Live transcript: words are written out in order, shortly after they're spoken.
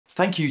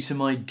Thank you to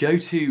my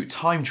go-to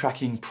time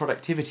tracking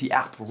productivity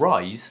app,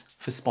 Rise,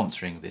 for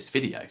sponsoring this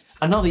video.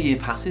 Another year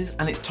passes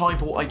and it's time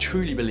for what I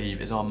truly believe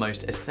is our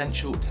most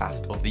essential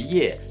task of the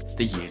year,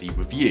 the yearly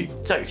review.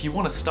 So if you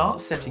want to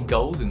start setting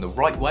goals in the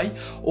right way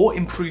or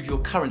improve your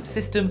current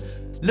system,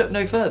 look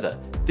no further.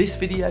 This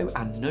video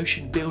and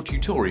Notion build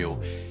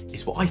tutorial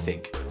is what I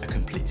think a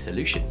complete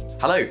solution.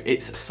 Hello,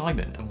 it's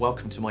Simon and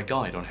welcome to my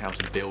guide on how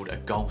to build a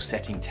goal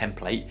setting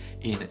template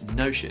in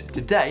Notion.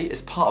 Today,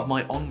 as part of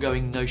my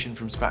ongoing Notion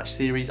from Scratch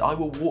series, I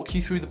will walk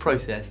you through the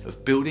process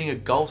of building a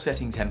goal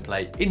setting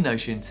template in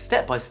Notion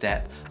step by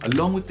step,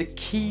 along with the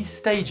key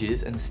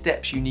stages and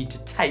steps you need to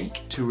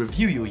take to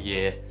review your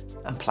year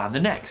and plan the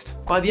next.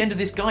 By the end of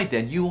this guide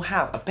then, you will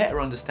have a better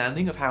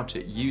understanding of how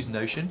to use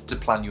Notion to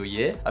plan your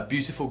year, a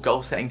beautiful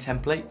goal setting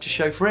template to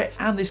show for it,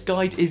 and this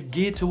guide is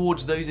geared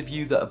towards those of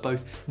you that are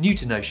both new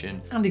to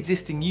Notion and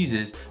existing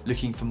users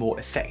looking for more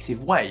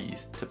effective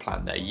ways to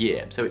plan their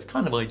year. So it's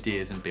kind of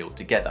ideas and build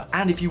together.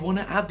 And if you want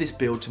to add this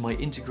build to my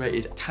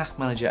integrated task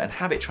manager and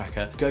habit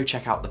tracker, go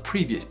check out the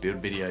previous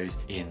build videos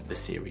in the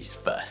series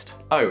first.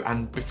 Oh,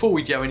 and before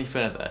we go any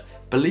further,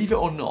 believe it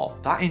or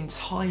not, that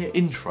entire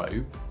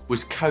intro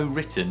was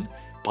co-written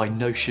by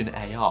Notion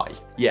AI.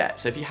 Yeah,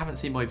 so if you haven't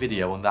seen my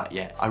video on that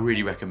yet, I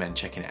really recommend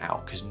checking it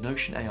out because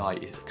Notion AI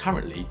is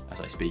currently, as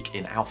I speak,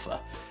 in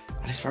alpha,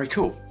 and it's very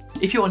cool.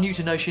 If you are new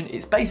to Notion,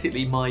 it's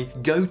basically my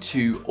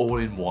go-to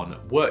all-in-one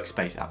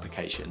workspace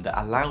application that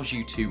allows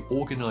you to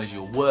organize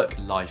your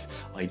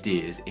work-life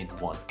ideas in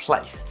one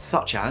place,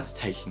 such as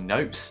taking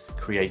notes,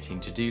 creating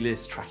to-do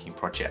lists, tracking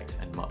projects,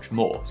 and much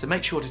more. So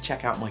make sure to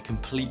check out my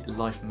complete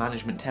life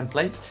management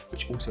templates,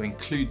 which also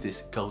include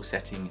this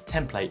goal-setting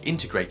template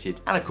integrated.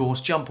 And of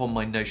course, jump on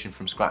my Notion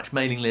from Scratch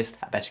mailing list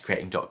at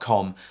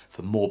bettercreating.com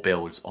for more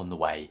builds on the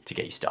way to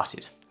get you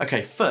started.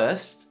 Okay,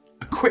 first,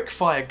 a quick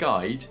fire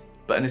guide,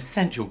 but an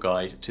essential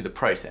guide to the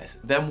process.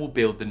 Then we'll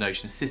build the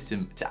Notion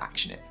system to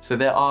action it. So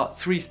there are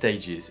 3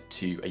 stages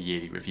to a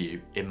yearly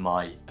review, in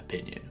my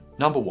opinion.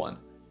 Number 1,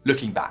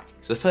 looking back.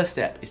 So the first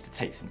step is to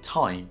take some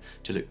time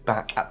to look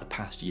back at the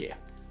past year.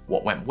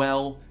 What went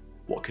well?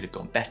 What could have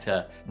gone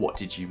better? What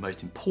did you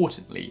most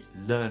importantly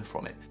learn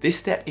from it? This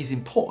step is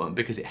important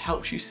because it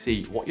helps you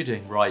see what you're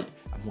doing right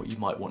and what you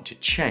might want to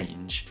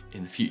change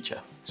in the future.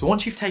 So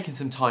once you've taken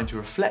some time to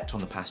reflect on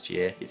the past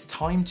year, it's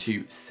time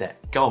to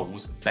set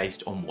goals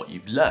based on what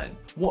you've learned.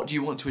 What do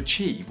you want to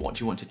achieve? What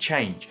do you want to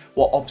change?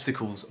 What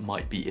obstacles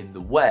might be in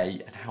the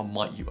way and how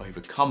might you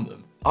overcome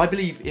them? I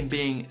believe in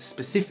being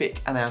specific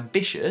and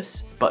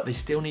ambitious, but they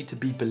still need to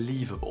be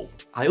believable.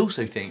 I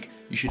also think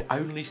you should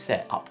only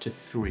set up to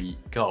 3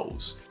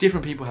 goals.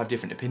 Different people have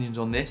different opinions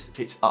on this.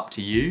 It's up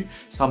to you.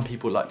 Some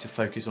people like to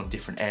focus on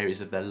different areas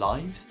of their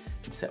lives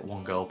and set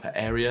 1 goal per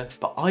area.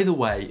 But either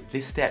way,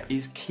 this step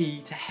is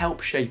key to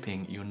help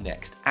shaping your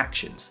next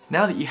actions.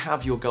 Now that you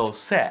have your goals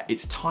set,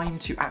 it's time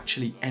to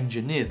actually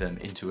engineer them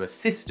into a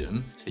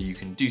system so you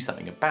can do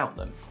something about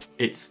them.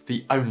 It's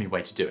the only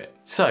way to do it.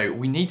 So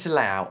we need to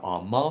lay out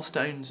our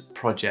milestones,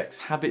 projects,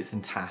 habits,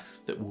 and tasks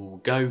that we'll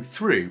go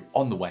through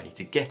on the way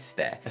to get us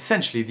there.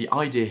 Essentially, the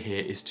idea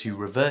here is to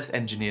reverse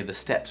engineer the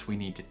steps we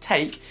need to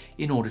take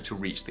in order to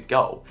reach the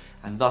goal,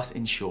 and thus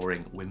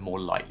ensuring we're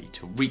more likely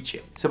to reach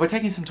it. So by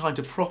taking some time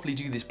to properly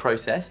do this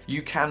process,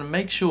 you can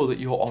make sure that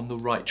you're on the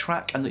right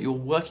track and that you're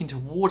working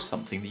towards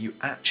something that you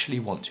actually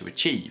want to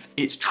achieve.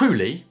 It's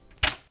truly,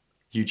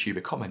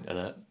 YouTuber comment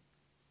alert,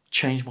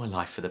 changed my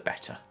life for the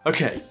better.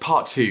 Okay,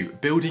 part 2,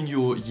 building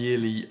your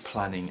yearly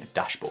planning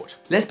dashboard.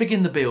 Let's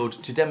begin the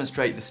build to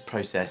demonstrate this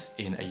process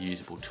in a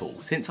usable tool.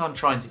 Since I'm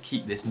trying to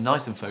keep this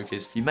nice and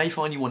focused, you may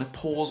find you want to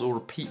pause or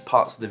repeat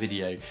parts of the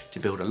video to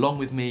build along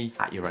with me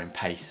at your own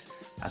pace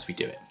as we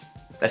do it.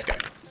 Let's go.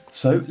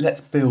 So let's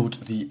build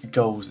the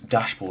goals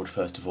dashboard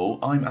first of all.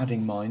 I'm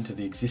adding mine to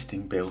the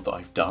existing build that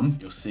I've done.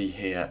 You'll see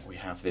here we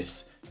have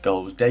this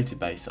goals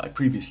database that I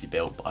previously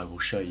built, but I will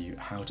show you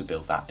how to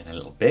build that in a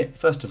little bit.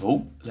 First of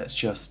all, let's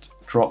just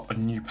drop a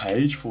new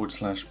page,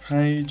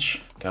 /page.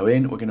 Go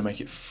in, we're gonna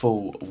make it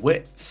full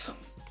width.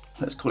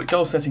 Let's call it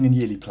goal setting and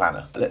yearly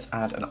planner. Let's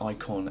add an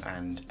icon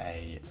and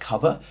a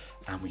cover,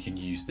 and we can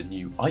use the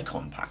new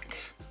icon pack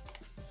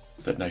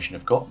that Notion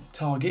have got.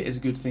 Target is a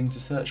good thing to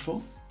search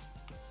for.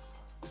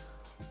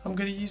 I'm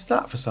gonna use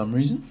that for some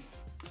reason.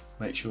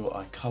 Make sure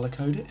I color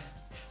code it.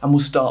 And we'll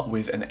start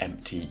with an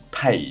empty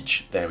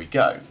page. There we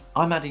go.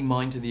 I'm adding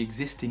mine to the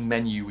existing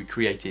menu we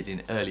created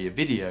in earlier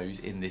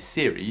videos in this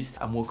series,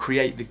 and we'll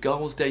create the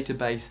goals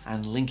database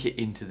and link it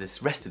into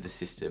this rest of the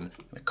system.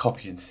 I'm gonna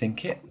copy and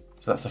sync it.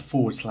 So that's a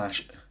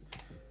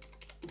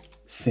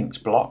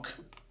 /synced block.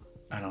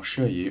 And I'll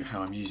show you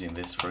how I'm using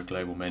this for a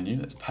global menu.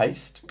 Let's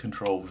paste,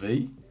 Control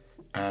V,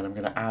 and I'm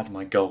gonna add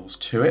my goals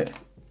to it.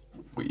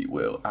 We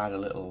will add a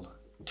little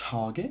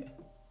target.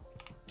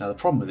 Now the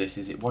problem with this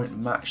is it won't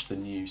match the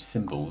new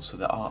symbols, so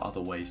there are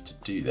other ways to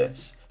do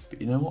this.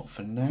 But you know what,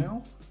 for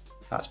now,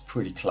 that's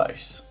pretty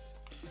close.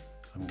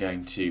 I'm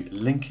going to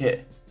link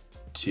it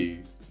to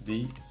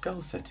the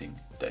goal setting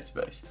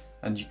database.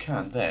 And you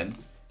can then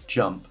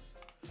jump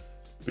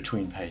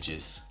between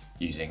pages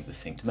using the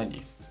synced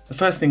menu. The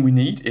first thing we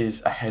need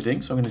is a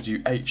heading, so I'm going to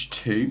do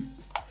H2,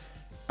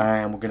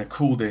 and we're going to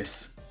call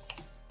this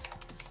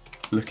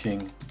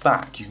looking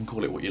back. You can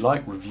call it what you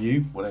like,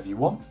 review, whatever you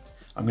want.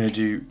 I'm going to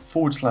do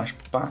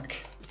 /back,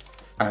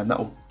 and that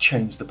will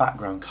change the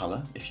background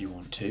color if you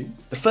want to.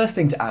 The first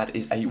thing to add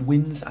is a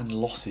wins and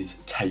losses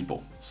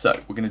table. So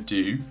we're going to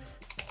do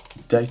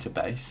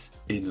database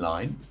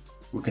inline.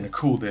 We're going to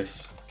call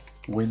this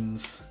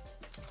wins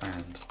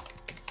and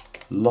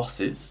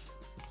losses.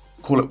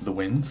 Call it the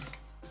wins.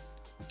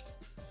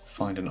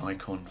 Find an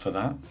icon for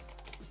that.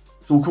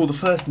 So we'll call the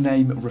first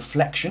name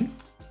reflection.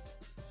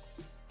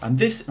 And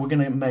this we're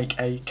going to make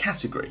a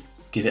category.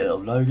 Give it a little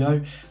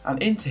logo,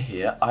 and into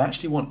here I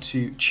actually want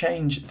to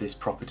change this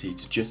property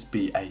to just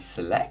be a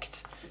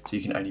select, so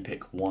you can only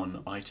pick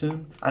one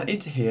item. And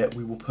into here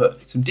we will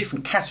put some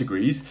different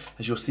categories.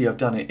 As you'll see, I've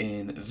done it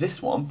in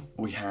this one.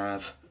 We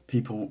have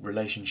people,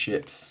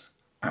 relationships,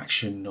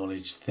 action,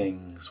 knowledge,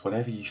 things,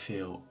 whatever you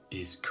feel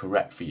is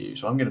correct for you.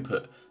 So I'm going to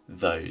put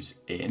those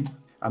in,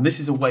 and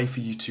this is a way for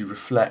you to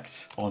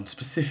reflect on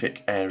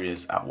specific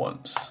areas at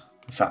once.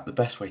 In fact, the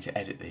best way to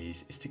edit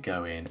these is to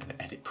go in and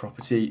edit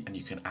property, and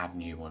you can add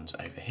new ones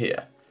over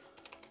here.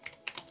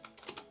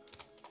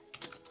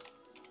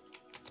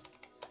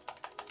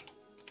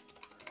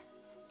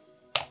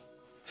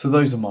 So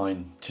those are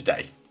mine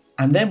today.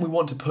 And then we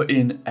want to put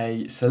in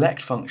a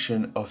select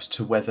function as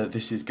to whether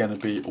this is going to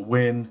be a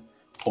win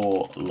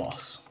or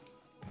loss.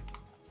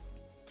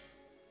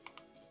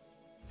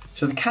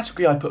 So the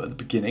category I put at the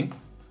beginning,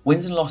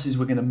 wins and losses,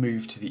 we're going to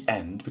move to the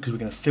end because we're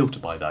going to filter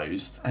by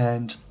those,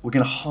 and we're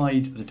going to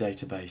hide the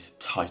database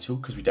title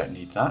because we don't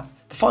need that.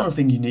 The final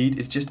thing you need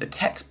is just a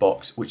text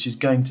box, which is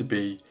going to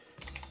be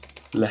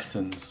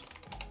lessons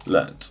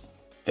learnt.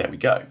 There we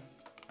go.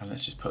 And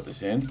let's just put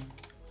this in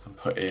and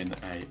put in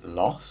a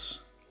loss.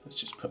 Let's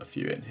just put a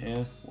few in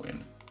here.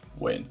 Win,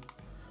 win,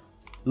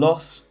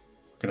 loss.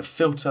 We're going to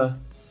filter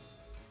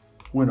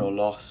win or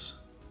loss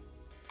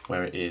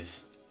where it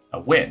is a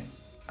win.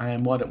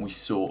 And why don't we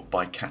sort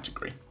by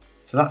category?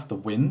 So that's the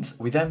wins.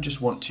 We then just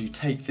want to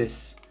take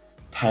this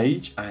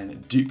page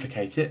and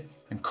duplicate it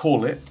and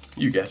call it,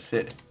 you guessed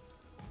it,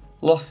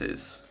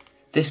 losses.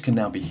 This can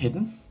now be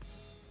hidden,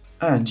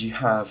 and you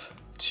have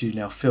to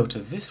now filter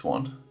this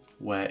one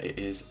where it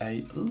is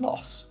a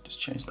loss. Just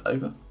change that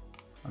over.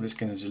 I'm just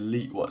going to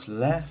delete what's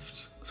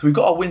left. So we've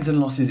got our wins and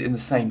losses in the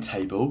same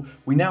table.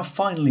 We now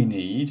finally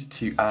need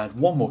to add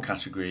one more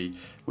category,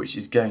 which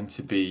is going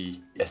to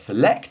be a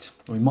select.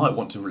 We might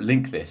want to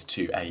link this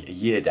to a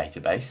year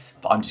database,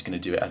 but I'm just going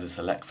to do it as a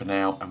select for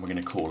now, and we're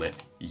going to call it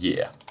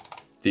year.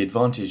 The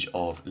advantage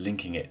of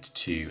linking it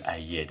to a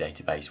year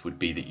database would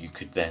be that you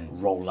could then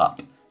roll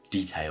up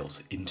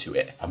details into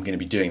it. I'm going to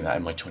be doing that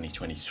in my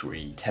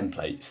 2023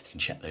 templates. You can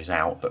check those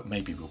out, but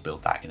maybe we'll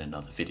build that in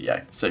another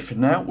video. So for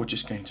now, we're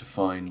just going to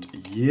find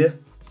a year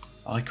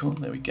icon.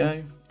 There we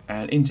go.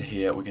 And into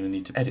here, we're going to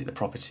need to edit the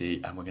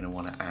property, and we're going to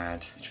want to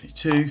add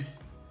 22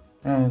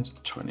 and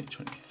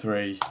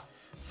 2023,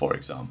 for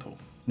example.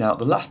 Now,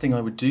 the last thing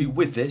I would do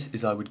with this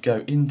is I would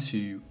go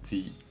into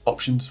the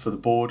options for the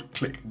board,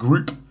 click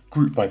group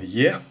by the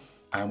year,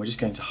 and we're just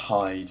going to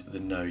hide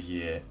the no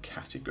year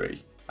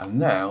category. And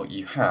now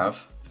you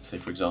have, say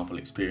for example,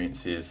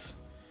 experiences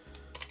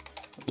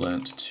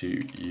learnt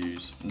to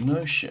use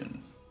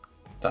Notion.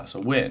 That's a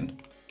win.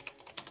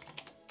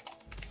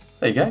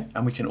 There you go.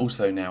 And we can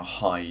also now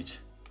hide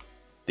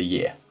the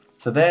year.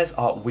 So there's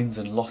our wins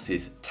and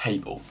losses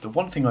table. The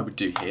one thing I would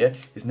do here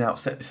is now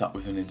set this up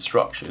with an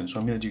instruction. So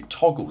I'm going to do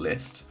toggle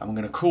list, and I'm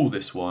going to call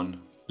this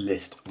one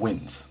list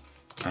wins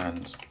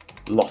and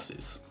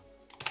losses.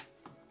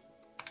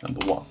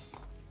 Number one.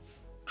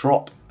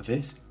 Drop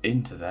this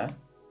into there,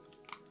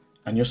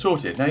 and you're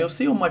sorted. Now you'll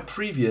see on my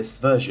previous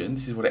version,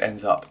 this is what it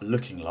ends up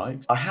looking like.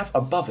 I have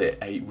above it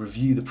a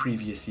review the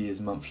previous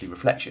year's monthly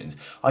reflections.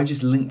 I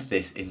just linked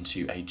this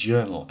into a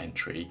journal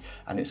entry,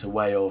 and it's a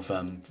way of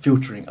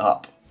filtering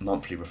up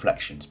monthly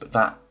reflections, but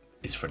that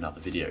is for another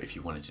video if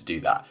you wanted to do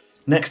that.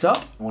 Next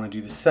up, I want to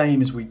do the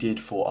same as we did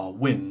for our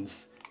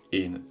wins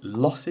in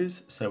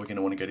losses. So we're going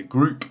to want to go to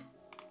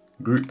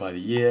group by the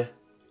year,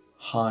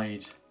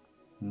 hide,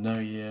 no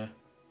year,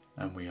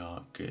 and we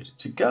are good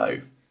to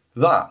go.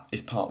 That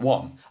is part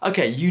one.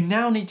 Okay, you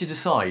now need to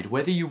decide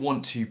whether you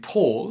want to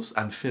pause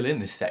and fill in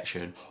this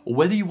section, or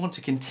whether you want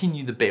to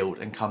continue the build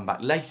and come back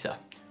later.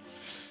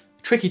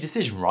 Tricky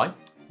decision, right?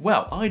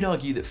 Well, I'd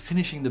argue that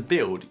finishing the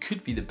build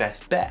could be the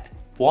best bet.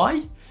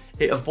 Why?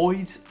 It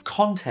avoids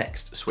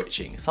context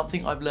switching,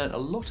 something I've learned a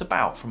lot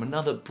about from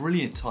another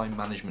brilliant time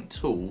management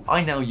tool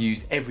I now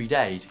use every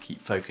day to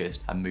keep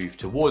focused and move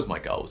towards my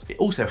goals. It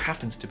also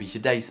happens to be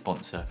today's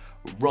sponsor,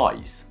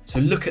 Rise. So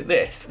look at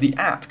this. The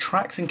app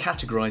tracks and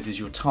categorizes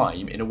your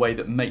time in a way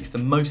that makes the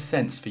most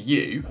sense for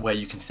you, where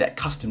you can set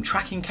custom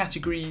tracking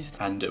categories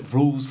and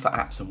rules for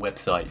apps and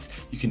websites.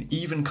 You can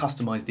even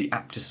customize the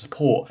app to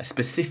support a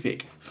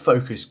specific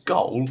focused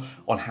goal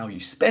on how you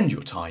spend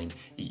your time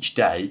each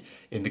day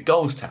in the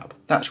goals tab.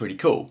 That's really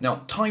cool.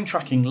 Now, time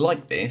tracking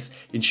like this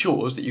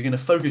ensures that you're going to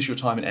focus your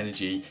time and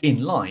energy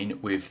in line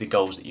with the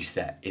goals that you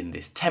set in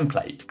this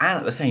template. And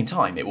at the same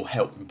time, it will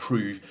help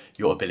improve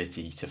your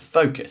ability to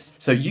focus.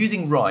 So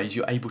using Rise,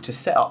 you're able to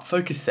set up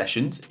focus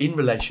sessions in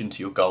relation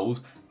to your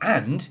goals.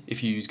 And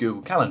if you use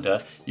Google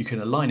Calendar, you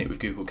can align it with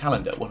Google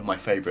Calendar, one of my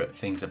favorite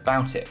things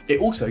about it.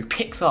 It also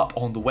picks up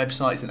on the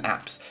websites and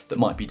apps that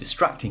might be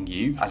distracting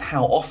you and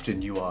how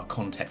often you are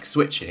context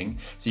switching,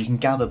 so you can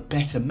gather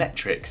better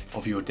metrics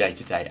of your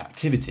day-to-day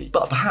activity.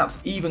 But perhaps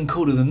even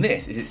cooler than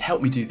this is it's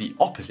helped me do the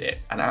opposite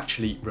and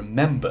actually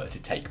remember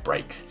to take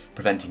breaks,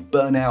 preventing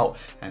burnout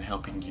and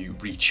helping you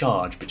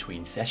recharge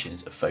between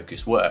sessions of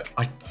focused work.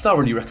 I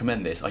thoroughly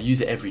recommend this. I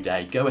use it every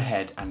day. Go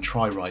ahead and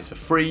try Rise for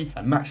free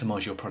and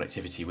maximize your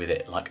productivity with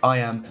it like I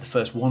am. The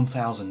first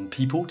 1,000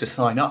 people to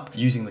sign up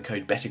using the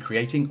code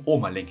BETTERCREATING or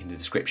my link in the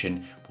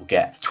description will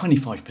get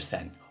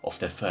 25% off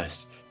their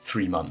first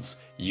 3 months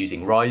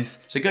using Rise.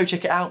 So go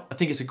check it out. I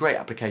think it's a great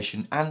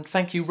application, and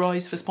thank you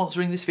Rise for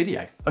sponsoring this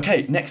video.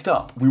 Okay, next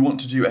up, we want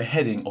to do a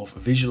heading of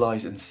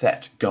visualize and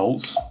set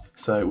goals.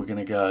 So we're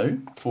gonna go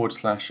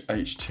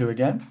 /H2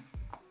 again,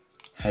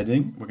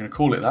 heading, we're gonna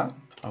call it that.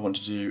 I want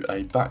to do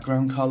a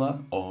background color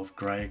of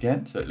gray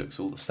again, so it looks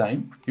all the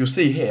same. You'll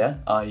see here,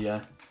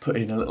 I put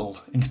in a little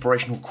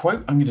inspirational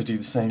quote. I'm gonna do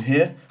the same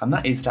here. And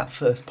that is that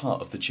first part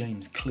of the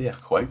James Clear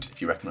quote,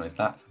 if you recognize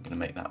that. I'm gonna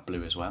make that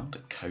blue as well to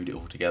code it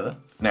all together.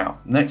 Now,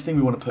 next thing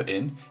we wanna put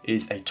in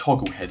is a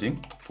toggle heading,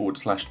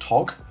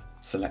 /tog.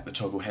 Select the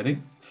toggle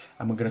heading.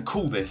 And we're gonna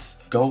call this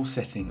goal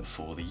setting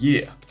for the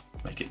year.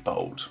 Make it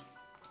bold.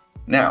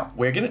 Now,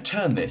 we're gonna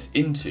turn this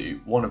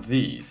into one of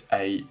these,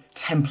 a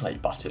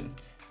template button,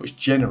 which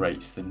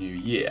generates the new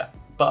year.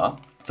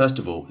 But first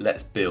of all,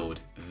 let's build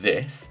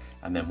this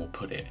and then we'll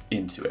put it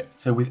into it.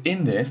 So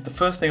within this, the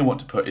first thing I want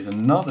to put is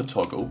another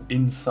toggle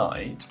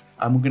inside,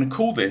 and we're gonna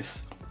call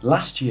this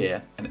last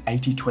year an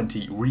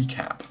 80/20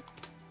 recap.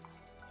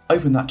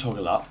 Open that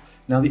toggle up.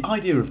 Now the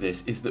idea of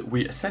this is that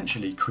we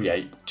essentially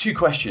create 2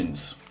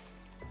 questions.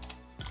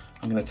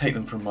 I'm gonna take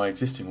them from my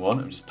existing one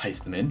and just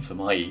paste them in for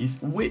my ease.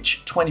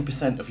 Which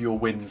 20% of your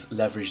wins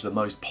leverage the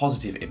most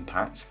positive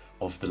impact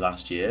of the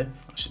last year,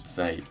 I should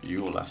say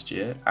your last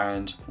year,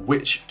 and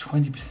which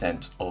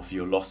 20% of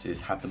your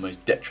losses had the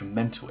most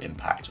detrimental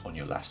impact on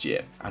your last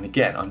year? And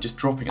again, I'm just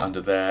dropping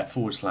under there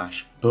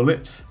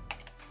 /bullet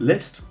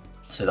list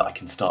so that I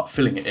can start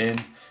filling it in,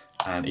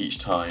 and each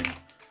time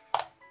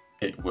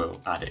it will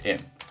add it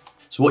in.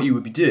 So what you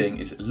would be doing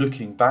is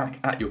looking back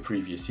at your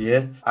previous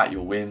year, at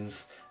your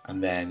wins,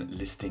 and then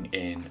listing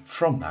in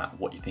from that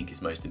what you think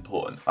is most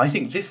important. I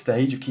think this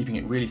stage of keeping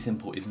it really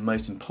simple is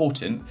most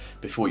important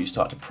before you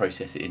start to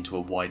process it into a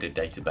wider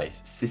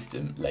database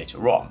system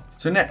later on.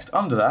 So next,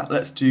 under that,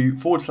 let's do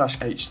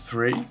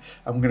 /H3.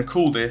 I'm going to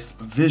call this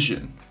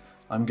vision.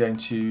 I'm going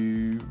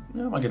to,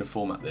 how am I going to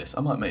format this?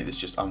 I might make this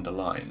just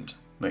underlined.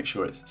 Make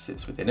sure it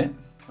sits within it.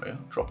 Oh yeah,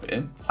 drop it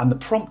in. And the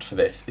prompt for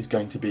this is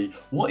going to be,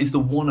 what is the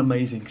one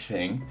amazing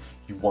thing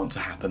you want to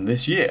happen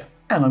this year?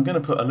 And I'm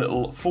going to put a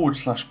little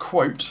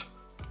 /quote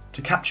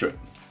to capture it.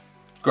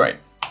 Great.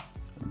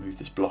 Move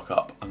this block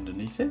up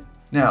underneath it.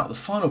 Now, the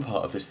final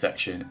part of this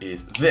section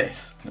is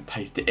this. I'm going to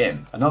paste it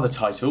in. Another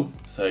title,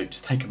 so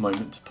just take a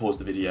moment to pause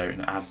the video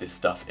and add this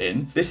stuff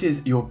in. This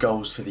is your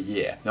goals for the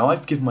year. Now,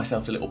 I've given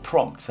myself a little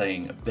prompt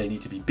saying they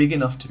need to be big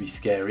enough to be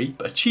scary,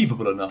 but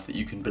achievable enough that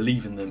you can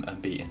believe in them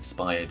and be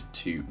inspired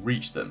to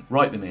reach them.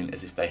 Write them in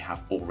as if they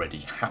have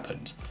already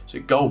happened. So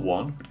goal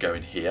 1 would go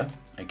in here.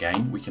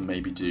 Again, we can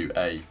maybe do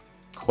a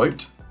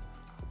quote.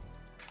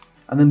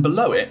 And then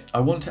below it, I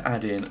want to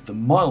add in the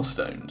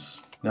milestones.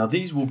 Now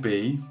these will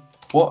be,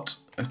 what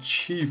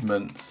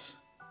achievements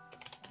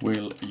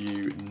will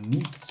you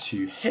need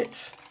to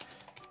hit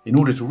in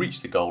order to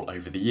reach the goal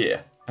over the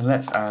year? And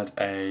let's add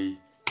a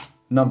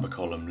number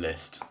column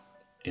list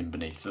in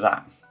beneath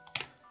that.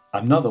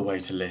 Another way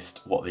to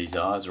list what these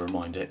are, as a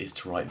reminder, is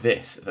to write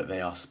this, that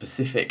they are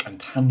specific and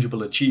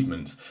tangible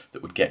achievements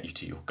that would get you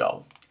to your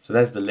goal. So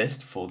there's the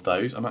list for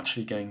those. I'm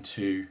actually going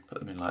to put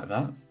them in like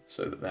that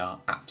so that they are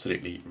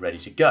absolutely ready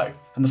to go.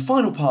 And the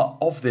final part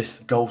of this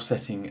goal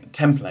setting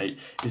template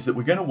is that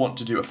we're going to want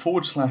to do a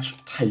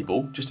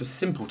 /table, just a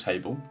simple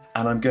table,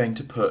 and I'm going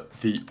to put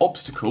the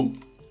obstacle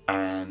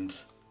and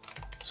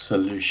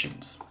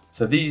solutions.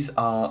 So these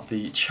are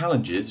the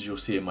challenges, as you'll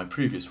see in my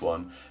previous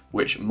one,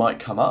 which might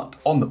come up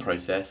on the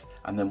process,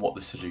 and then what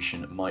the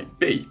solution might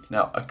be.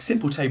 Now, a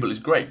simple table is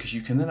great because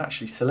you can then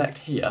actually select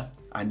here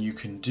and you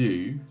can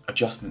do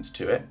adjustments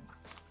to it,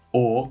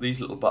 or these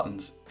little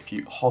buttons, if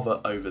you hover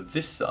over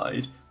this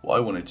side, what I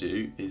want to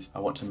do is I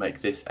want to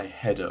make this a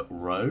header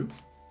row,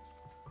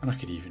 and I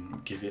could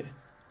even give it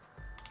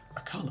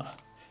a color.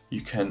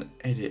 You can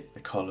edit the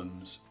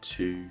columns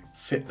to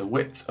fit the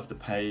width of the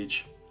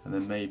page, and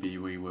then maybe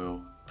we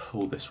will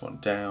pull this one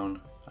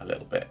down a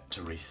little bit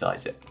to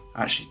resize it.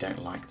 I actually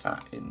don't like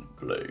that in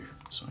blue,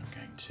 so I'm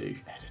going to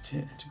edit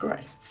it to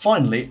grey.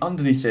 Finally,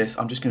 underneath this,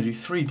 I'm just going to do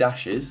 3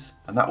 dashes,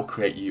 and that will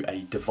create you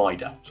a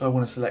divider. So I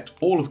want to select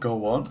all of goal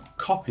 1,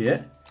 copy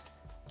it,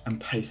 and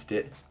paste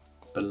it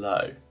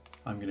below.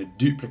 I'm going to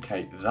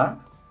duplicate that,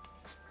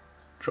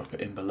 drop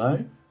it in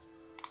below,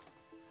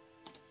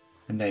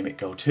 and name it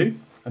goal 2,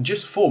 and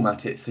just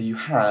format it so you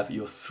have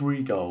your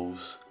 3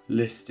 goals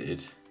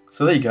listed.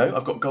 So there you go,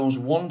 I've got goals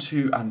 1,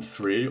 2, and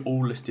 3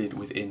 all listed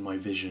within my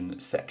vision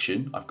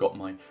section. I've got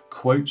my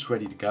quotes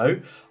ready to go.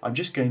 I'm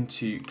just going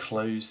to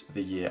close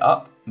the year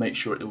up, make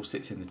sure it all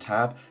sits in the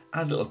tab,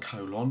 add a little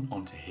colon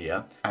onto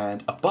here,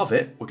 and above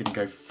it, we're gonna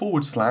go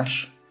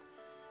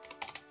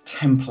 /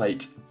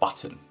 template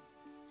button.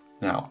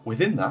 Now,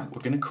 within that,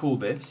 we're gonna call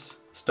this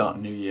Start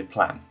New Year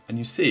Plan. And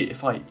you see,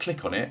 if I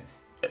click on it,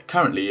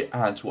 currently it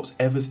adds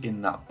whatever's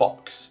in that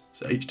box.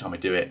 So each time I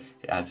do it,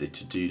 it adds a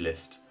to-do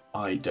list.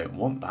 I don't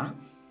want that.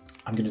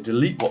 I'm going to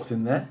delete what's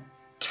in there,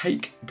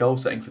 take goal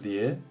setting for the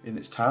year in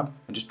this tab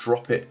and just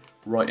drop it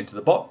right into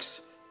the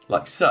box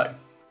like so.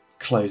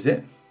 Close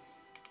it.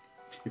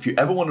 If you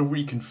ever want to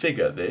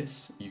reconfigure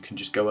this, you can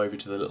just go over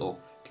to the little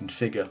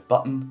configure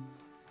button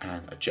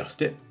and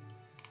adjust it.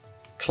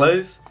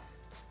 Close,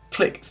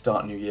 click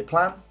Start New Year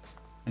Plan,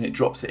 and it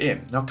drops it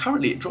in. Now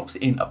currently it drops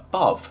it in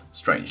above,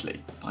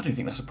 strangely. I don't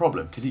think that's a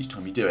problem because each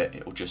time you do it,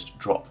 it will just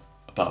drop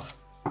above.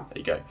 There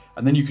you go.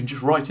 And then you can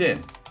just write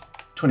in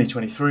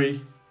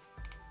 2023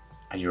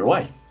 and you're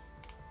away.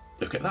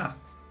 Look at that.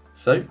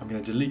 So I'm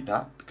going to delete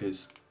that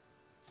because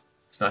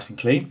it's nice and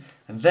clean.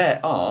 And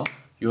there are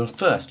your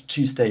first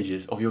 2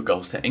 stages of your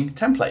goal setting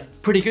template.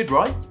 Pretty good,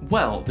 right?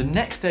 Well, the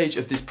next stage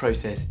of this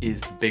process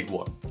is the big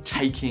one,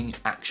 taking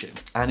action.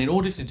 And in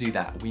order to do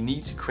that, we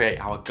need to create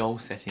our goal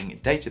setting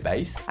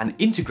database and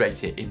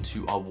integrate it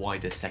into our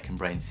wider second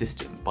brain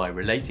system by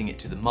relating it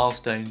to the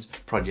milestones,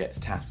 projects,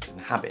 tasks, and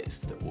habits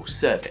that will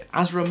serve it.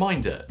 As a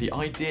reminder, the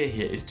idea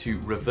here is to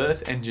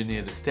reverse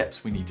engineer the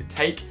steps we need to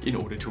take in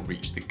order to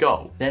reach the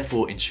goal,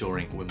 therefore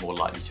ensuring we're more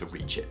likely to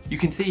reach it. You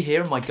can see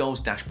here in my goals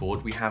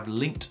dashboard, we have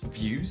linked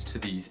views to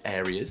these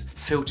areas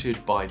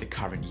filtered by the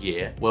current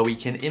year where we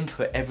can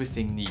input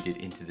everything needed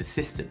into the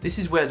system. This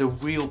is where the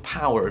real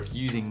power of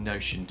using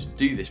Notion to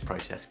do this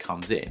process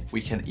comes in.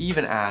 We can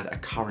even add a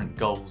current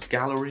goals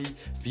gallery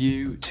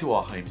view to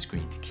our home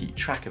screen to keep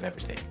track of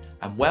everything.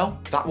 And well,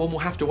 that one will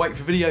have to wait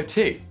for video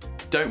 2.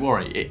 Don't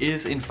worry, it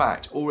is in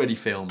fact already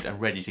filmed and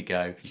ready to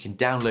go. You can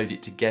download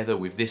it together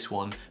with this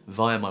one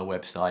via my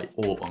website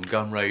or on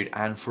Gumroad,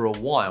 and for a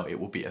while it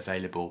will be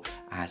available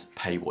as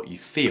pay what you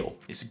feel.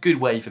 It's a good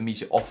way for me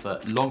to offer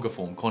longer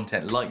form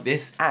content like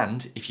this,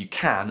 and if you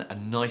can, a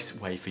nice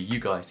way for you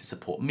guys to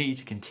support me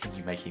to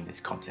continue making this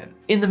content.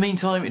 In the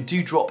meantime,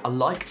 do drop a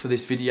like for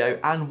this video,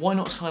 and why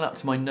not sign up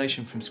to my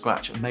Notion from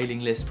Scratch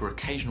mailing list for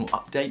occasional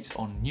updates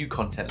on new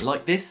content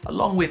like this,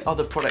 along with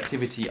other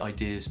productivity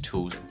ideas,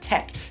 tools, and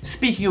tech.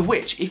 Speaking of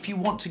which, if you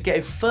want to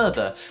go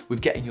further with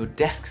getting your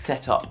desk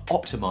setup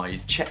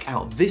optimized, check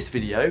out this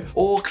video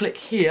or click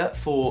here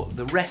for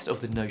the rest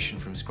of the Notion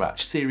from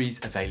Scratch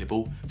series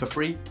available for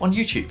free on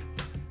YouTube.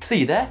 See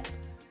you there.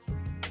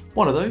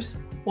 One of those.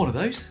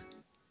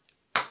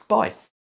 Bye.